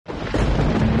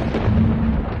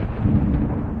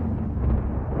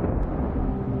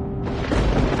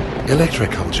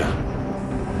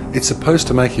Electroculture. It's supposed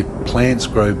to make your plants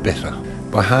grow better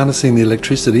by harnessing the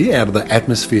electricity out of the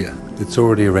atmosphere that's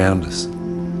already around us.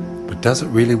 But does it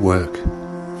really work?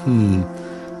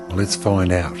 Well, let's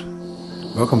find out.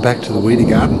 Welcome back to the Weedy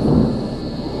Garden.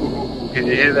 Can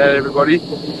you hear that, everybody?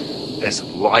 That's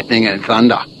lightning and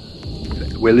thunder.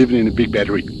 We're living in a big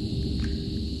battery.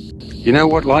 You know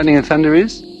what lightning and thunder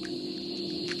is?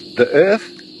 The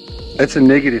earth, that's a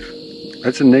negative.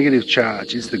 That's a negative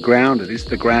charge. It's the ground,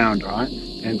 right?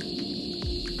 And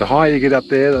the higher you get up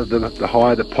there, the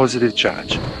higher the positive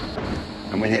charge.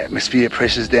 And when the atmosphere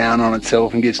presses down on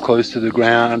itself and gets close to the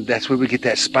ground, that's where we get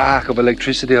that spark of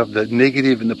electricity of the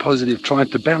negative and the positive trying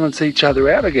to balance each other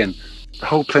out again. The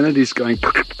whole planet is going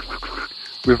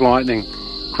with lightning,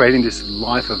 creating this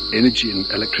life of energy and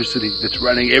electricity that's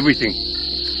running everything.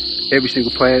 Every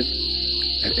single plant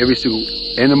and every single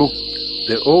animal,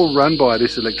 they're all run by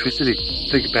this electricity.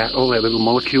 Think about all our little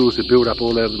molecules that build up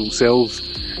all our little cells.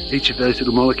 Each of those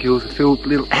little molecules are filled with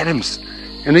little atoms.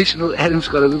 And each little atom's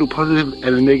got a little positive and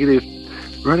a negative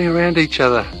running around each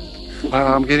other.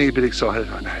 I'm getting a bit excited,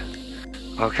 I know.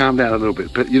 I'll calm down a little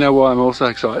bit. But you know why I'm also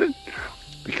excited?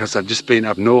 Because I've just been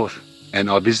up north and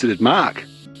I visited Mark.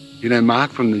 You know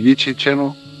Mark from the YouTube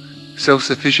channel,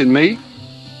 Self-Sufficient Me?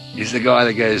 He's the guy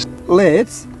that goes,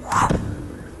 let's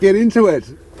get into it.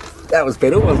 That was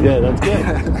better, wasn't it? Yeah, that's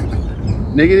good.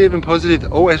 Negative and positive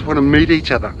always want to meet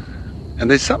each other. And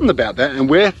there's something about that. And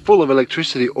we're full of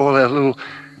electricity. All our little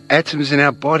atoms in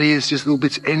our body is just little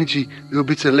bits of energy, little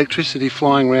bits of electricity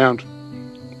flying around.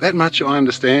 That much I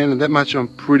understand and that much I'm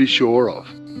pretty sure of.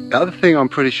 The other thing I'm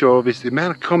pretty sure of is the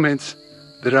amount of comments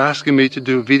that are asking me to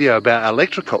do a video about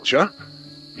electroculture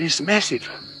is massive.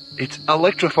 It's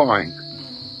electrifying.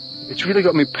 It's really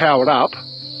got me powered up,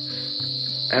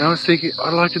 and I was thinking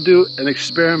I'd like to do an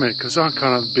experiment because I'm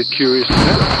kind of a bit curious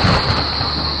about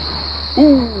it.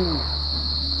 Ooh!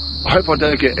 I hope I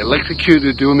don't get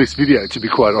electrocuted doing this video, to be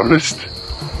quite honest.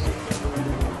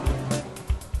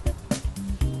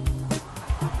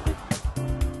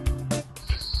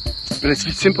 But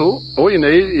it's simple. All you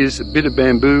need is a bit of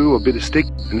bamboo or a bit of stick,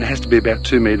 and it has to be about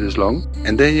 2 meters long.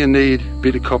 And then you need a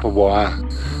bit of copper wire.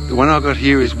 The one I got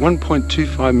here is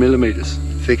 1.25 millimeters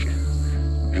thick.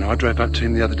 And I drove up to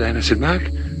him the other day and I said, Mark,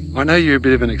 I know you're a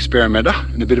bit of an experimenter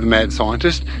and a bit of a mad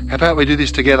scientist. How about we do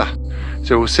this together?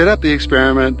 So we'll set up the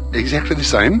experiment exactly the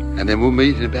same, and then we'll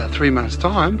meet in about 3 months'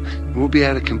 time, and we'll be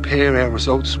able to compare our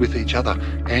results with each other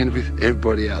and with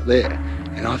everybody out there.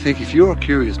 And I think if you're a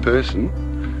curious person,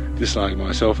 just like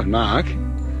myself and Mark,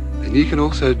 then you can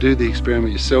also do the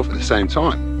experiment yourself at the same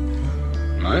time,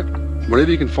 right?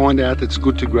 Whatever you can find out that's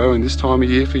good to grow in this time of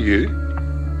year for you,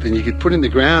 then you could put in the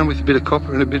ground with a bit of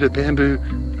copper and a bit of bamboo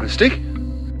and a stick.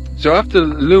 So after a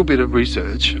little bit of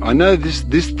research, I know this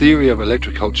theory of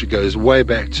electroculture goes way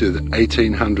back to the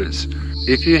 1800s.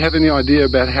 If you have any idea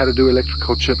about how to do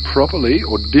electroculture properly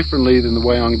or differently than the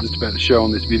way I'm just about to show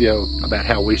on this video about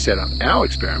how we set up our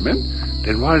experiment,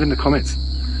 then write it in the comments,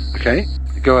 okay?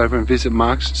 Go over and visit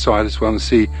Mark's site as well and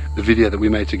see the video that we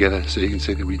made together so you can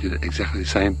see that we did it exactly the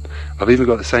same. I've even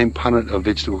got the same punnet of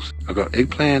vegetables. I've got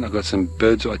eggplant, I've got some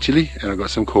bird's eye chili, and I've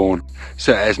got some corn.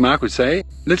 So as Mark would say,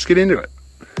 let's get into it.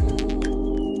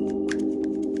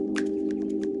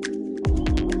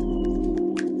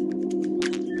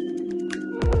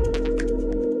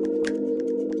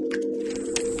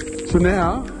 So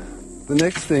now, the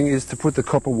next thing is to put the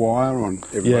copper wire on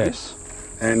everybody. Yes.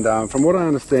 And from what I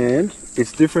understand,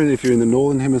 it's different if you're in the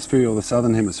northern hemisphere or the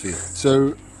southern hemisphere.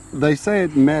 So they say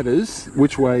it matters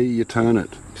which way you turn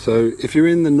it. So if you're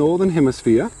in the northern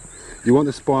hemisphere, you want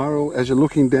the spiral, as you're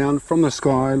looking down from the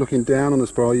sky, looking down on the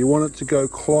spiral, you want it to go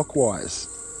clockwise.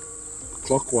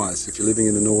 Clockwise if you're living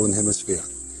in the northern hemisphere.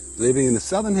 Living in the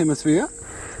southern hemisphere,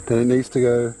 then it needs to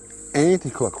go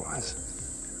anti-clockwise.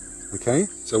 Okay?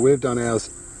 So we've done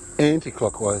ours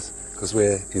anti-clockwise because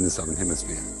we're in the southern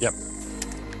hemisphere. Yep.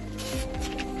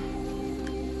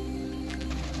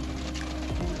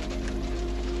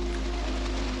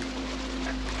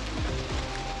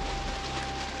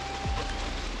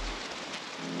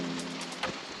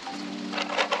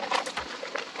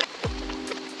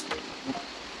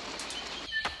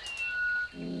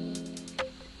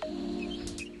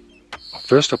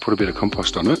 First I put a bit of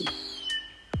compost on it.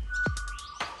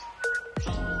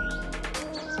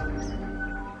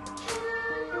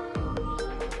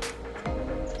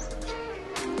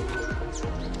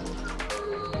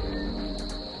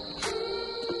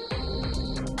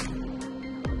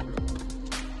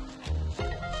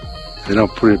 Then I'll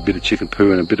put a bit of chicken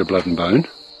poo and a bit of blood and bone.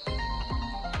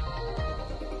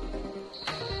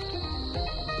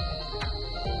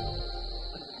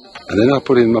 and then I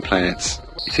put in my plants.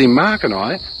 You see, Mark and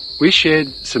I, we shared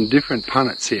some different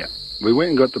punnets here. We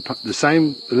went and got the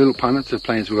same little punnets of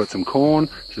plants. We got some corn,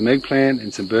 some eggplant,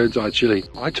 and some bird's eye chili.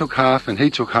 I took half and he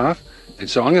took half, and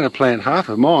so I'm going to plant half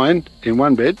of mine in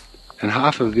one bed and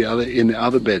half of the other in the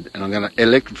other bed, and I'm going to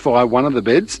electrify one of the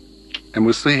beds, and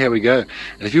we'll see how we go.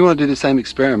 And if you want to do the same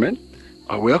experiment,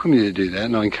 I welcome you to do that,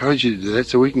 and I encourage you to do that,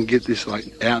 so we can get this like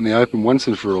out in the open once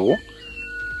and for all.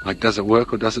 Like, does it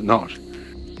work or does it not?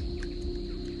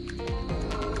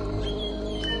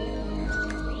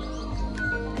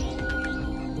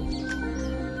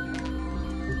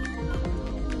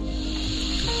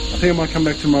 I think I might come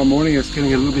back tomorrow morning. It's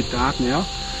getting a little bit dark now,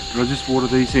 but I'll just water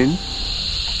these in.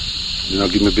 Then I'll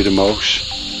give them a bit of mulch,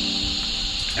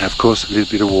 and of course a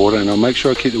little bit of water, and I'll make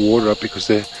sure I keep the water up because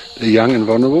they're young and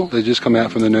vulnerable. They just come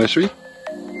out from the nursery.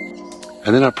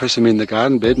 And then I press them in the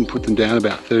garden bed and put them down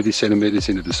about 30 centimetres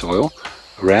into the soil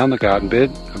around the garden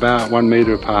bed, about 1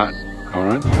 metre apart. All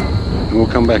right, and we'll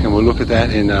come back and we'll look at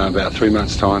that in about 3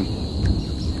 months' time.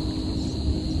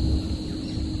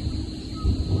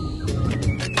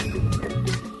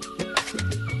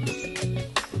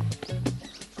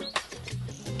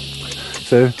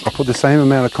 So I put the same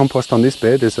amount of compost on this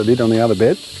bed as I did on the other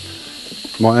bed.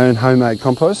 My own homemade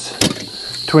compost,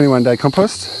 21-day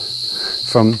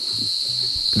compost from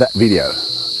that video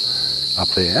up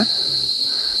there.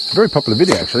 It's a very popular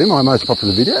video actually, my most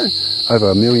popular video, over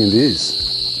 1 million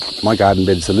views. My garden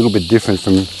bed's a little bit different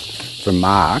from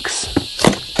Mark's.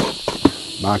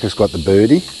 Mark has got the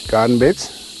birdie garden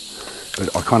beds,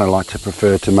 but I kind of like to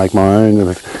prefer to make my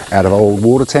own out of old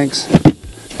water tanks,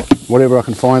 whatever I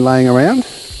can find laying around.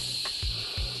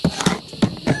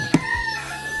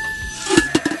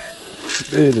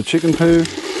 There's the chicken poo,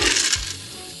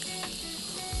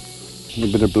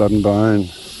 a bit of blood and bone.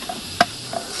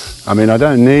 I mean, I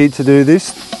don't need to do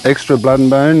this extra blood and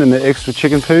bone and the extra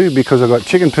chicken poo because I've got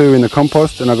chicken poo in the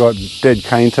compost and I've got dead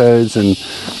cane toads and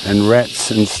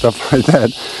rats and stuff like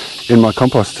that in my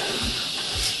compost.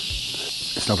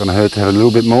 It's not going to hurt to have a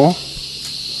little bit more.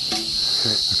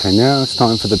 Okay, now it's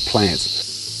time for the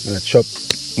plants. I'm going to chop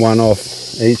one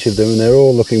off each of them, and they're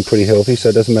all looking pretty healthy, so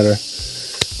it doesn't matter.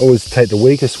 Always take the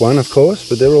weakest one, of course,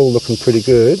 but they're all looking pretty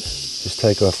good. Just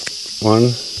take off 1,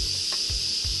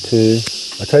 2.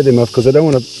 I take them off because I don't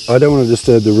want to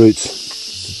disturb the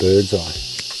roots. The bird's eye.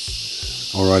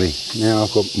 Alrighty, now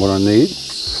I've got what I need.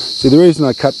 See, the reason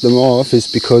I cut them off is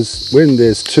because when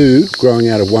there's two growing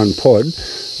out of one pod,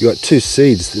 you got two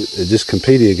seeds that are just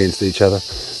competing against each other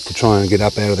to try and get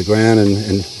up out of the ground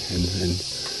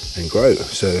and grow.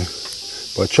 So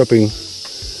by chopping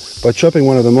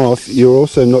one of them off, you're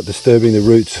also not disturbing the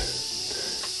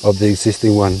roots of the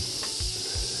existing one.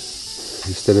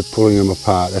 Instead of pulling them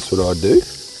apart, that's what I do.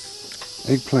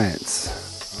 Eggplants.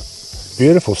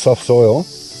 Beautiful soft soil.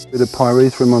 Bit of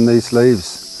pyrethrum on these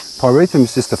leaves. Pyrethrum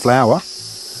is just a flower,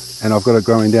 and I've got it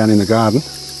growing down in the garden.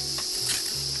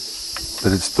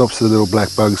 But it stops the little black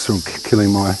bugs from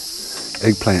killing my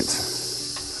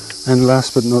eggplants. And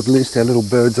last but not least, our little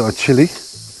bird's eye chili.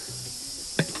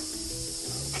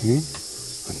 Okay,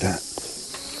 like that.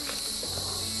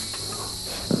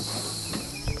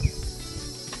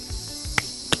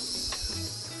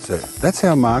 So that's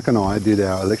how Mark and I did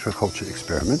our electroculture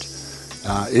experiment.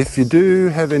 If you do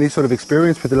have any sort of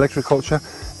experience with electroculture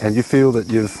and you feel that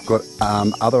you've got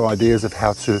other ideas of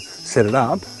how to set it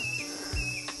up,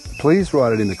 please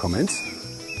write it in the comments,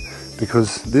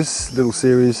 because this little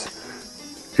series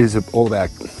is all about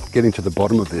getting to the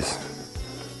bottom of this.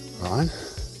 Right?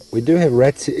 We do have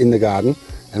rats in the garden,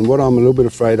 and what I'm a little bit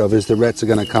afraid of is the rats are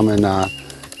going to come and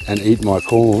eat my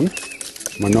corn,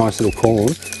 my nice little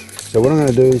corn. So what I'm going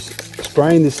to do is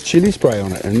spraying this chili spray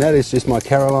on it, and that is just my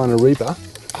Carolina Reaper,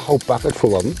 a whole bucket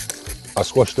full of them. I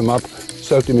squashed them up,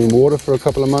 soaked them in water for a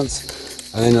couple of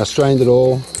months, and then I strained it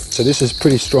all. So this is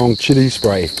pretty strong chili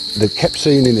spray. The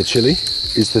capsaicin in the chili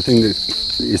is the thing that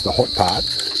is the hot part.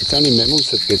 It's only mammals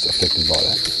that gets affected by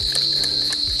that.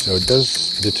 So it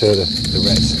does deter the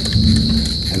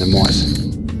rats and the mice.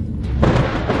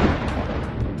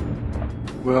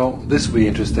 Well, this will be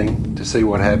interesting to see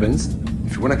what happens.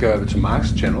 If you want to go over to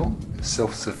Mark's channel,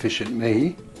 Self-Sufficient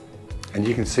Me, and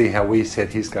you can see how we set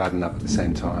his garden up at the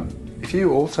same time. If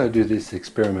you also do this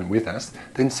experiment with us,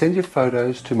 then send your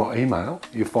photos to my email.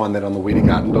 You'll find that on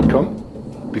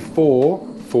theweedygarden.com before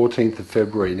 14th of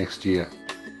February next year.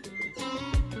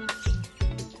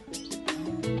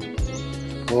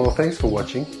 Well, thanks for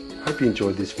watching. Hope you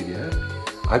enjoyed this video.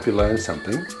 I hope you learned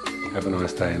something. Have a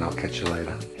nice day, and I'll catch you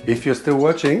later. If you're still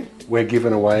watching, we're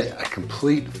giving away a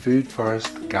complete food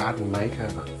forest garden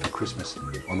makeover for Christmas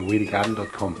on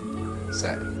theweedygarden.com.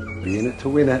 So be in it to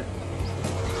win it.